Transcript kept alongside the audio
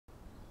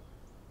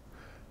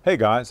Hey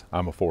guys,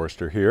 I'm a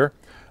Forester here.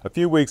 A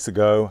few weeks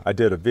ago I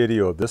did a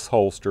video of this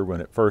holster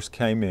when it first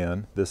came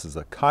in. This is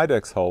a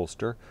Kydex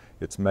holster.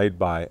 It's made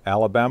by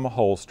Alabama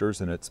Holsters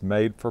and it's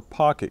made for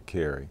pocket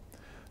carry.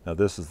 Now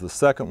this is the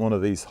second one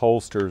of these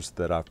holsters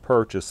that I've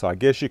purchased, so I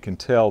guess you can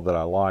tell that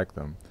I like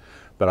them.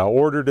 But I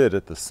ordered it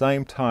at the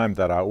same time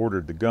that I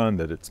ordered the gun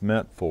that it's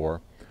meant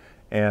for,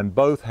 and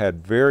both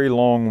had very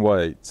long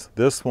waits.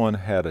 This one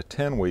had a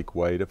 10-week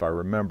wait if I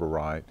remember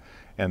right,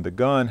 and the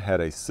gun had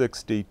a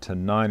 60 to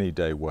 90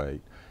 day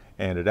wait,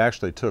 and it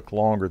actually took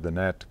longer than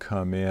that to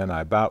come in.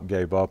 I about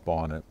gave up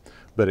on it,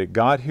 but it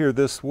got here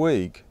this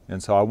week,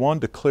 and so I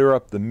wanted to clear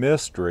up the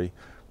mystery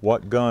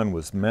what gun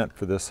was meant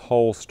for this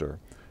holster.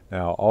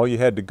 Now all you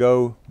had to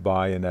go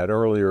by in that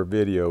earlier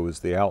video was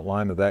the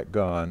outline of that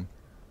gun.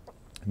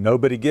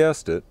 Nobody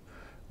guessed it.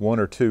 One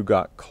or two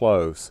got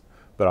close,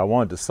 but I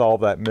wanted to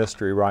solve that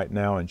mystery right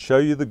now and show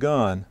you the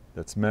gun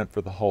that's meant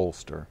for the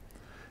holster.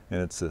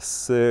 And it's a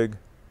SIG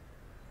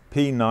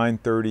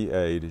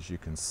P938, as you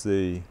can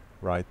see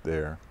right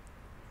there.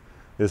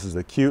 This is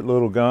a cute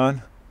little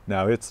gun.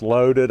 Now it's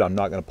loaded. I'm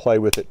not going to play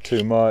with it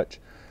too much,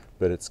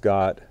 but it's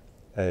got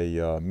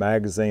a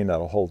magazine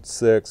that'll hold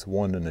 6,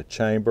 one in a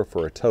chamber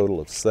for a total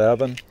of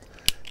 7,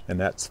 and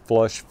that's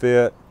flush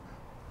fit.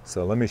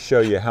 So let me show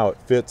you how it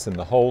fits in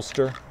the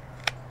holster.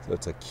 So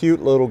it's a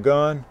cute little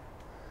gun,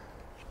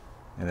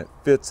 and it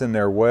fits in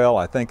there well.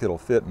 I think it'll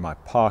fit in my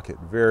pocket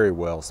very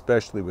well,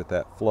 especially with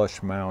that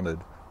flush mounted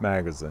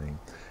magazine.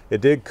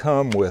 It did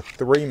come with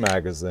 3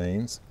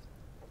 magazines,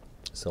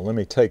 so let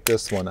me take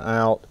this one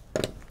out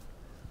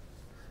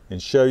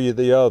and show you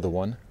the other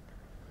one.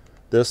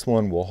 This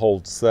one will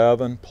hold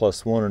 7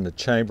 plus one in the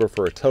chamber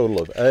for a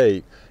total of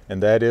 8,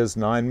 and that is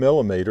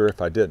 9mm if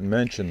I didn't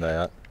mention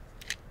that.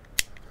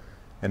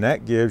 And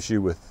that gives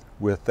you,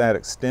 with that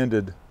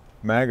extended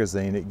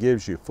magazine, it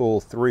gives you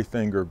full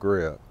 3-finger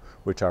grip,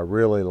 which I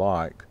really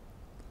like.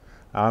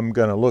 I'm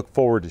going to look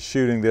forward to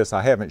shooting this.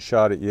 I haven't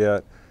shot it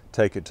yet.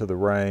 Take it to the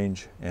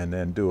range and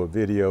then do a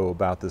video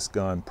about this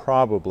gun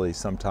probably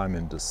sometime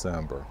in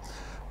December.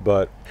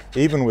 But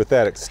even with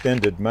that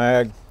extended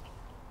mag,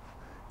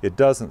 it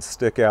doesn't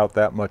stick out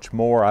that much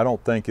more. I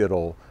don't think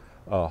it'll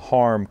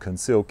harm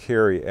concealed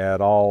carry at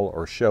all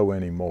or show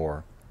any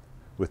more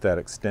with that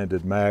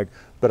extended mag.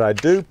 But I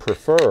do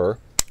prefer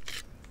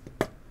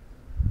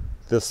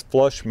this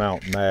flush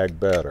mount mag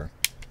better.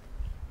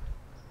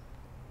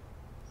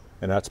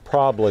 And that's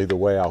probably the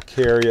way I'll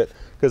carry it,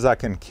 because I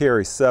can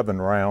carry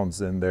 7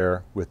 rounds in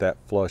there with that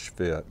flush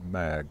fit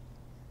mag.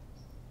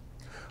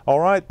 All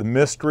right, the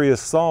mystery is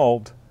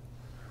solved.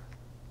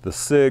 The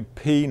SIG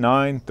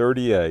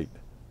P938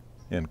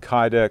 in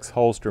Kydex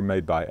holster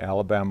made by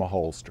Alabama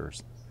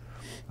Holsters.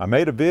 I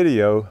made a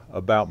video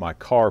about my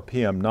car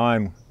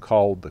PM9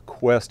 called "The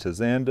Quest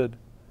Has Ended."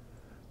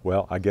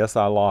 Well, I guess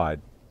I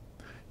lied.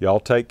 Y'all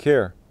take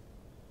care.